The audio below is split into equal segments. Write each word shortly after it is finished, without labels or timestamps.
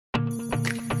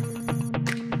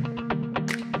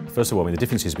First of all, I mean, the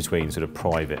differences between sort of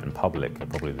private and public are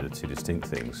probably the two distinct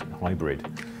things. Hybrid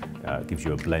gives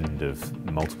you a blend of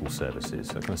multiple services,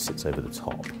 so it kind of sits over the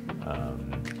top.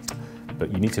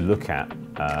 But you need to look at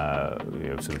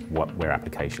sort of where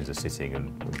applications are sitting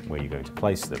and where you're going to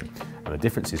place them. And the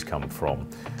differences come from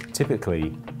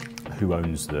typically who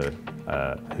owns the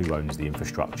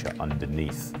infrastructure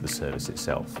underneath the service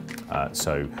itself.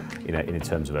 So, in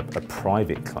terms of a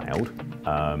private cloud,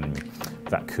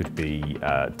 that could be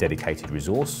dedicated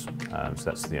resource. So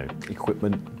that's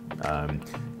equipment.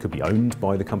 Could be owned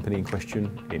by the company in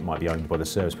question. It might be owned by the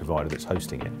service provider that's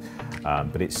hosting it.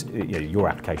 But it's your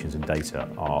applications and data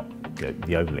are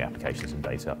the only applications and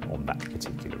data on that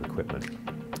particular equipment.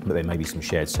 But there may be some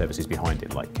shared services behind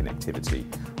it, like connectivity,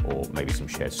 or maybe some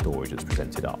shared storage that's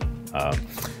presented up.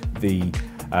 The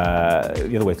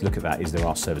other way to look at that is there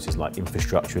are services like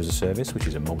infrastructure as a service, which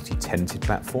is a multi-tenanted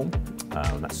platform.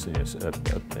 That's an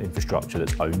infrastructure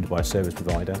that's owned by a service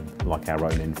provider, like our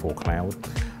own N4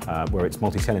 Cloud, where it's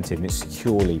multi-tenanted and it's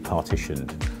securely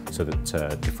partitioned so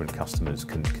that different customers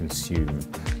can consume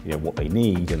what they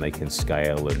need, and they can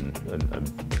scale and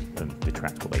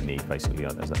detract what they need basically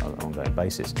as an ongoing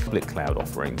basis. Public cloud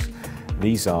offerings,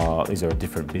 these are a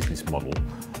different business model,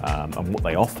 and what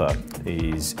they offer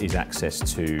is access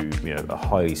to a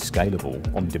highly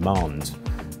scalable, on-demand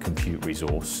compute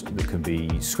resource that can be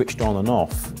switched on and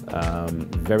off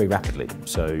very rapidly.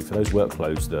 So for those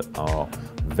workloads that are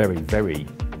very, very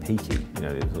peaky,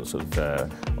 sort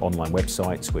of online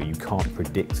websites where you can't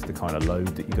predict the kind of load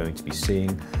that you're going to be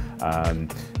seeing,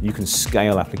 you can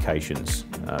scale applications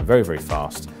very, very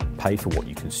fast, pay for what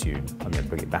you consume, and then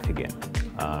bring it back again.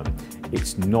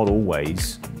 It's not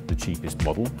always the cheapest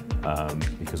model,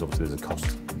 because obviously there's a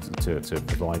cost to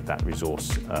provide that resource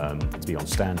to be on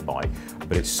standby,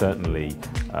 but it's certainly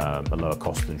a lower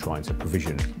cost than trying to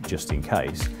provision just in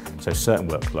case. So certain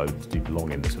workloads do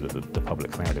belong in the sort of the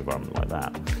public cloud environment like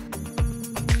that.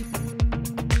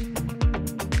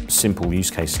 Simple use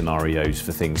case scenarios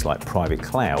for things like private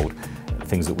cloud,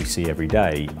 things that we see every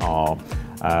day are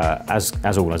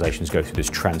as organisations go through this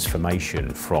transformation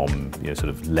from sort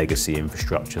of legacy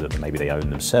infrastructure that maybe they own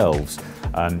themselves,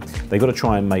 they've got to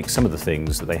try and make some of the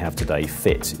things that they have today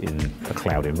fit in a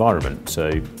cloud environment. So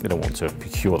they don't want to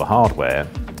procure the hardware,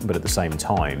 but at the same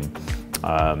time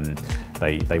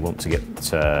they want to get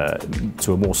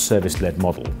to a more service-led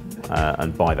model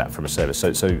and buy that from a service.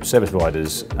 So service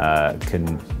providers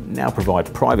can now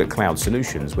provide private cloud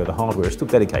solutions where the hardware is still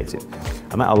dedicated,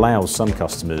 and that allows some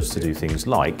customers to do things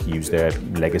like use their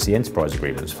legacy enterprise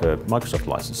agreements for Microsoft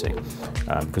licensing,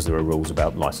 because there are rules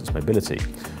about license mobility.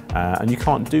 And you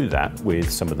can't do that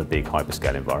with some of the big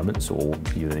hyperscale environments or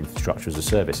even infrastructure as a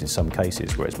service in some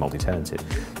cases where it's multi-tenanted.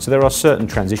 So there are certain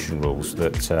transition rules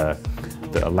that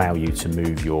allow you to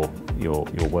move your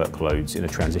workloads in a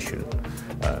transition,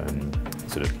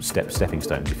 sort of stepping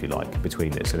stones, if you like,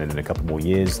 between this, and then in a couple more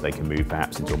years they can move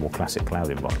perhaps into a more classic cloud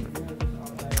environment.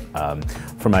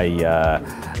 From a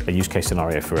use case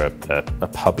scenario for a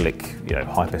public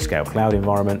hyperscale cloud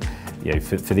environment,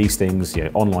 for these things,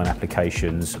 online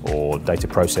applications or data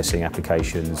processing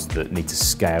applications that need to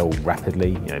scale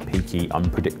rapidly, peaky,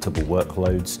 unpredictable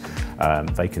workloads,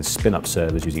 they can spin up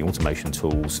servers using automation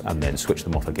tools and then switch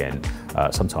them off again,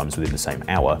 sometimes within the same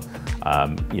hour,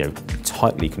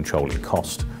 tightly controlling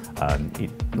cost.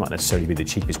 It might necessarily be the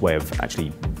cheapest way of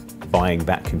actually buying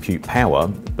that compute power,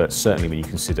 but certainly when you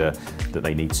consider that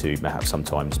they need to perhaps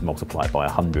sometimes multiply it by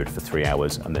 100 for 3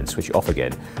 hours and then switch it off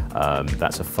again,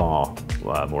 that's a far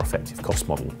more effective cost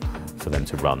model for them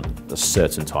to run a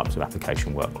certain types of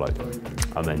application workload.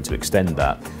 And then to extend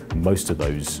that, most of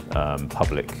those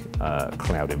public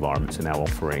cloud environments are now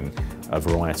offering a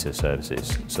variety of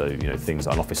services. So things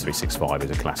like Office 365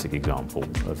 is a classic example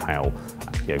of how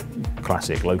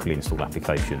classic locally installed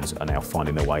applications are now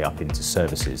finding their way up into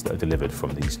services that are delivered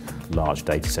from these large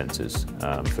data centers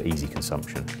for easy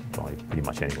consumption by pretty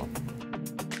much anyone.